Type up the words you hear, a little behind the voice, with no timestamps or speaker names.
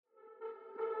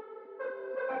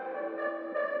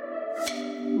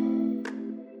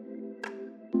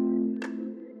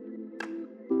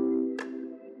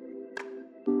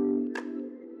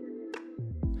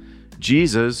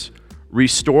Jesus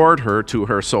restored her to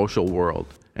her social world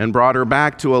and brought her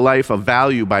back to a life of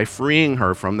value by freeing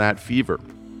her from that fever.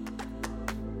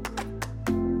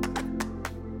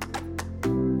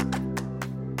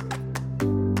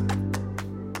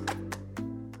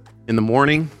 In the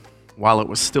morning, while it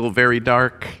was still very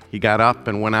dark, he got up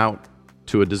and went out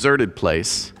to a deserted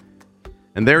place,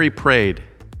 and there he prayed,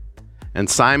 and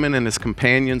Simon and his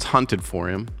companions hunted for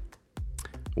him.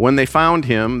 When they found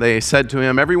him, they said to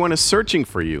him, "Everyone is searching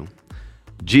for you."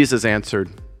 Jesus answered,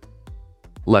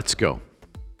 "Let's go."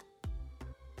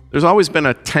 There's always been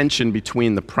a tension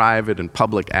between the private and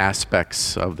public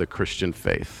aspects of the Christian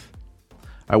faith.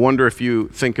 I wonder if you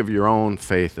think of your own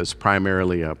faith as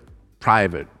primarily a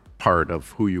private part of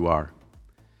who you are.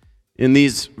 In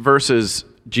these verses,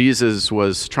 Jesus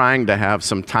was trying to have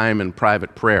some time in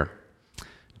private prayer.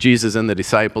 Jesus and the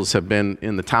disciples have been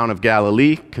in the town of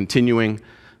Galilee, continuing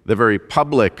the very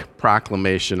public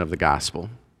proclamation of the gospel.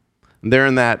 And there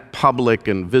in that public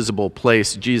and visible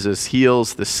place, Jesus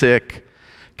heals the sick,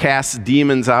 casts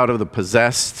demons out of the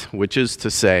possessed, which is to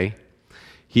say,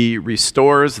 he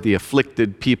restores the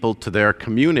afflicted people to their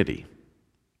community,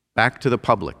 back to the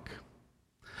public.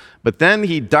 But then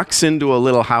he ducks into a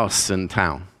little house in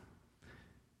town.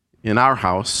 In our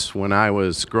house, when I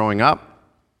was growing up,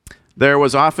 there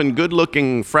was often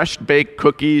good-looking fresh-baked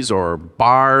cookies or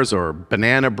bars or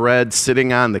banana bread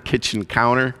sitting on the kitchen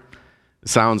counter.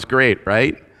 Sounds great,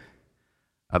 right?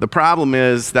 The problem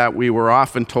is that we were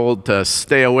often told to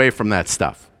stay away from that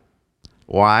stuff.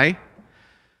 Why?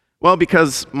 Well,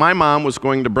 because my mom was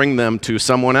going to bring them to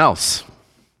someone else.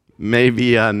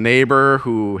 Maybe a neighbor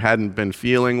who hadn't been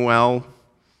feeling well,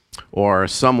 or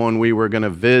someone we were going to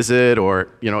visit, or,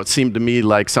 it seemed to me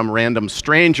like some random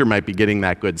stranger might be getting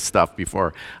that good stuff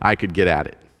before I could get at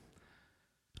it.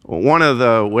 One of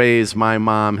the ways my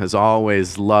mom has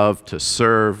always loved to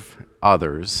serve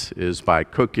others is by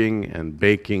cooking and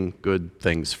baking good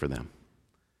things for them.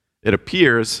 It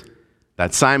appears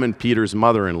that Simon Peter's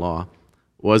mother-in-law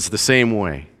was the same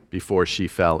way before she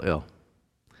fell ill.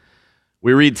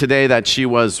 We read today that she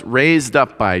was raised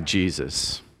up by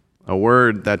Jesus, a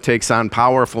word that takes on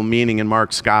powerful meaning in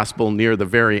Mark's gospel. Near the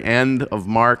very end of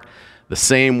Mark, the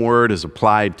same word is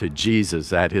applied to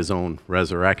Jesus at his own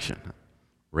resurrection,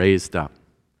 raised up.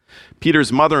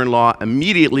 Peter's mother-in-law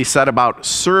immediately set about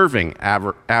serving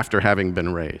after having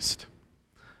been raised.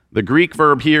 The Greek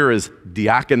verb here is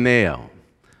diakoneo,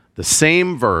 the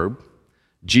same verb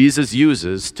Jesus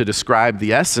uses to describe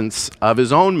the essence of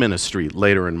his own ministry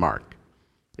later in Mark.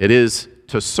 It is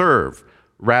to serve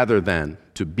rather than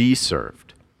to be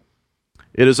served.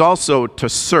 It is also to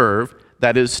serve,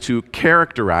 that is to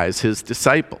characterize his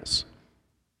disciples.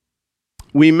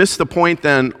 We miss the point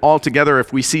then altogether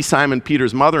if we see Simon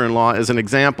Peter's mother-in-law as an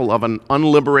example of an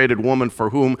unliberated woman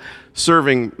for whom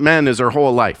serving men is her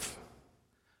whole life.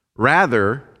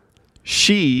 Rather,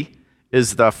 she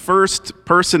is the first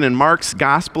person in Mark's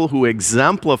gospel who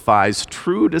exemplifies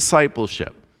true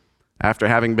discipleship after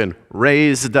having been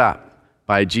raised up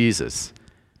by Jesus,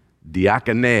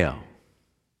 diakoneo.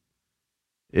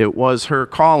 It was her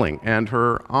calling and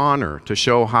her honor to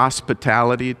show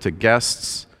hospitality to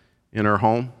guests in her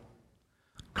home.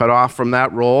 Cut off from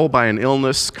that role by an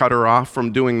illness, cut her off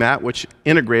from doing that which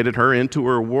integrated her into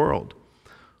her world.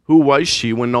 Who was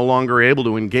she when no longer able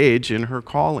to engage in her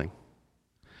calling?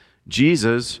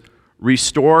 Jesus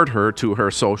restored her to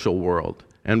her social world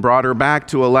and brought her back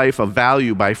to a life of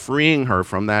value by freeing her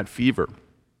from that fever.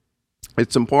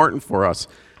 It's important for us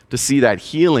to see that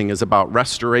healing is about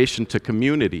restoration to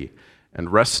community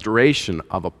and restoration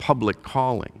of a public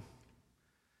calling.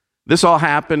 This all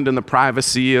happened in the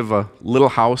privacy of a little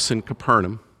house in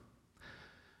Capernaum.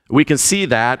 We can see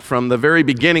that from the very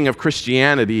beginning of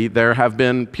Christianity, there have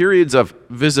been periods of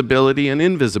visibility and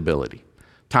invisibility,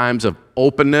 times of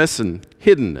openness and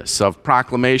hiddenness, of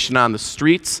proclamation on the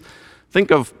streets. Think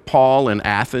of Paul in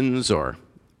Athens or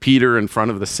Peter in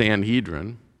front of the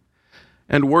Sanhedrin,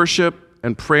 and worship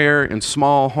and prayer in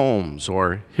small homes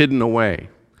or hidden away.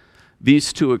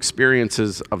 These two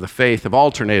experiences of the faith have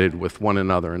alternated with one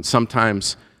another, and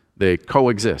sometimes they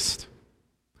coexist.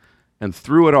 And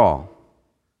through it all,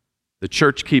 the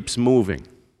church keeps moving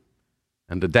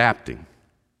and adapting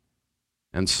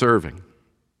and serving.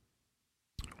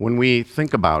 When we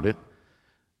think about it,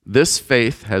 this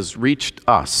faith has reached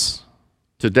us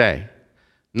today,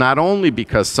 not only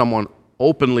because someone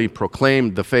openly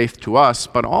proclaimed the faith to us,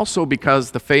 but also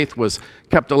because the faith was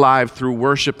kept alive through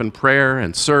worship and prayer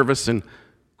and service in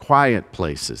quiet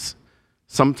places,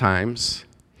 sometimes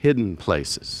hidden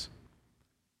places,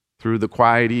 through the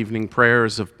quiet evening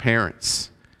prayers of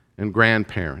parents and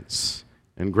grandparents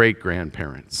and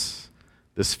great-grandparents,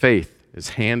 This faith is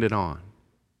handed on.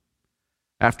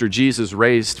 After Jesus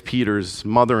raised Peter's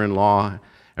mother-in-law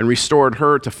and restored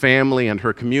her to family and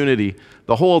her community,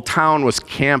 the whole town was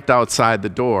camped outside the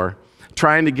door,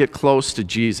 trying to get close to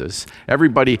Jesus,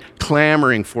 everybody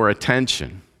clamoring for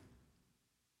attention.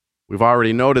 We've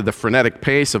already noted the frenetic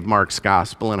pace of Mark's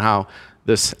gospel and how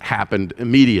this happened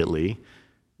immediately.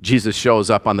 Jesus shows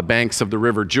up on the banks of the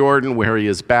River Jordan where he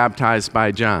is baptized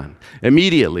by John.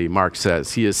 Immediately, Mark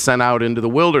says, he is sent out into the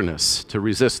wilderness to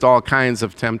resist all kinds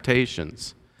of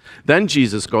temptations. Then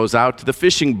Jesus goes out to the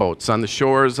fishing boats on the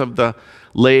shores of the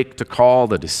lake to call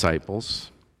the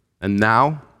disciples. And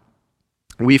now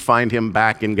we find him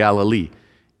back in Galilee,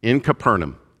 in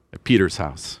Capernaum, at Peter's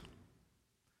house.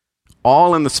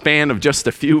 All in the span of just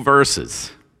a few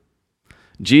verses.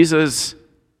 Jesus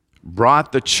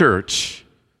brought the church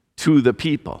to the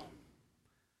people.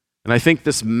 And I think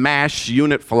this MASH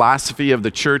unit philosophy of the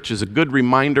church is a good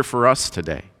reminder for us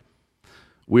today.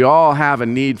 We all have a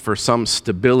need for some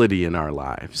stability in our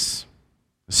lives,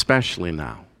 especially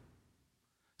now.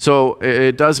 So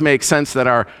it does make sense that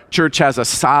our church has a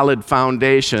solid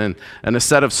foundation and a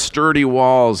set of sturdy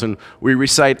walls, and we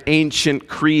recite ancient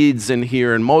creeds in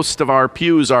here, and most of our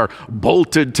pews are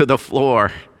bolted to the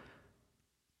floor.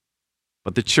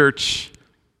 But the church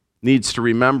needs to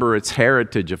remember its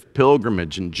heritage of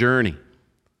pilgrimage and journey.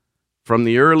 From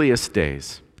the earliest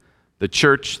days, the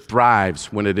church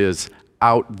thrives when it is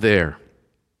out there.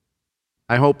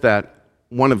 I hope that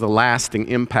one of the lasting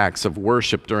impacts of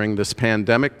worship during this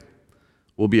pandemic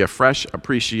will be a fresh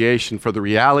appreciation for the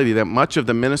reality that much of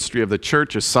the ministry of the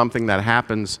church is something that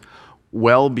happens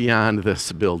well beyond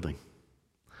this building.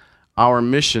 Our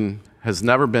mission has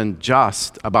never been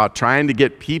just about trying to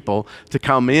get people to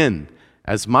come in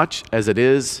as much as it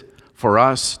is for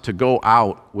us to go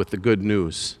out with the good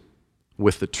news,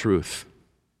 with the truth.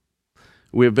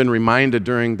 We have been reminded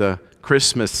during the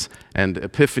Christmas and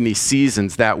Epiphany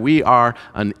seasons that we are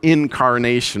an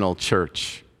incarnational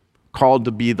church, called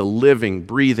to be the living,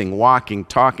 breathing, walking,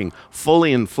 talking,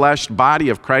 fully enfleshed body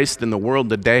of Christ in the world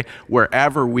today,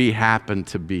 wherever we happen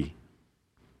to be.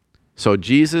 So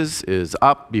Jesus is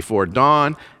up before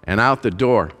dawn and out the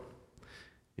door.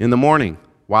 In the morning,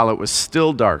 while it was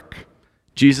still dark,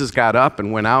 Jesus got up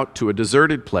and went out to a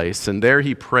deserted place, and there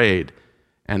he prayed,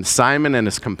 and Simon and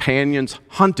his companions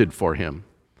hunted for him.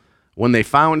 When they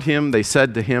found him, they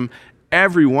said to him,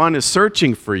 "Everyone is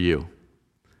searching for you."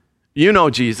 You know,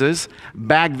 Jesus,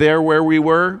 back there where we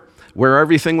were, where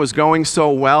everything was going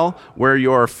so well, where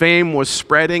your fame was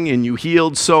spreading and you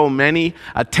healed so many,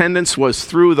 attendance was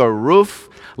through the roof.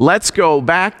 Let's go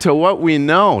back to what we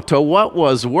know, to what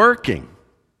was working.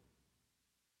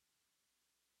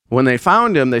 When they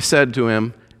found him, they said to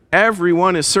him,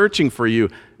 "Everyone is searching for you."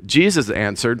 Jesus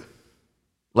answered,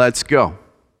 "Let's go.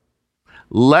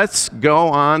 Let's go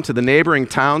on to the neighboring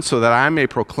town so that I may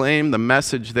proclaim the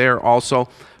message there also,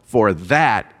 for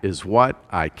that is what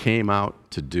I came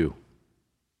out to do."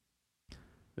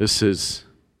 This is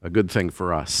a good thing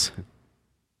for us.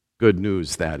 Good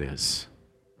news, that is.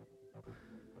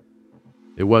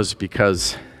 It was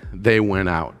because they went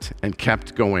out and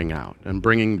kept going out and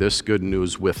bringing this good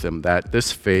news with them that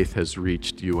this faith has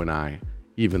reached you and I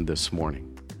even this morning.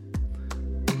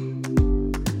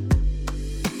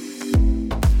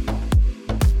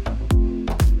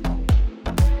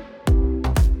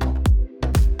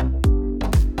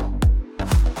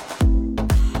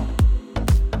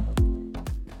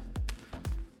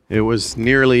 It was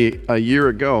nearly a year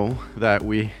ago that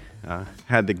we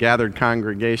had the gathered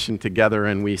congregation together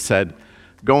and we said,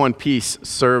 "Go in peace,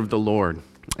 serve the Lord."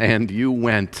 And you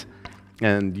went,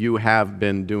 and you have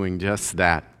been doing just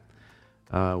that.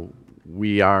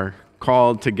 We are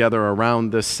called together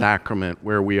around this sacrament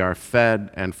where we are fed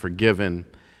and forgiven,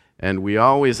 and we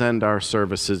always end our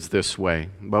services this way.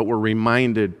 But we're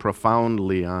reminded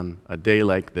profoundly on a day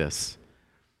like this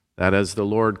that as the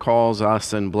Lord calls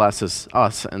us and blesses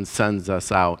us and sends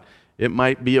us out, it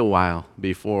might be a while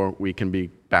before we can be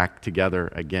back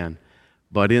together again.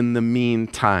 But in the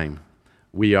meantime,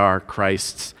 we are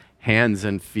Christ's hands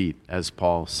and feet, as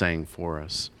Paul sang for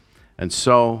us. And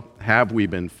so have we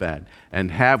been fed,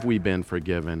 and have we been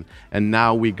forgiven, and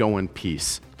now we go in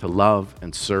peace to love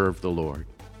and serve the Lord.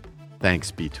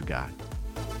 Thanks be to God.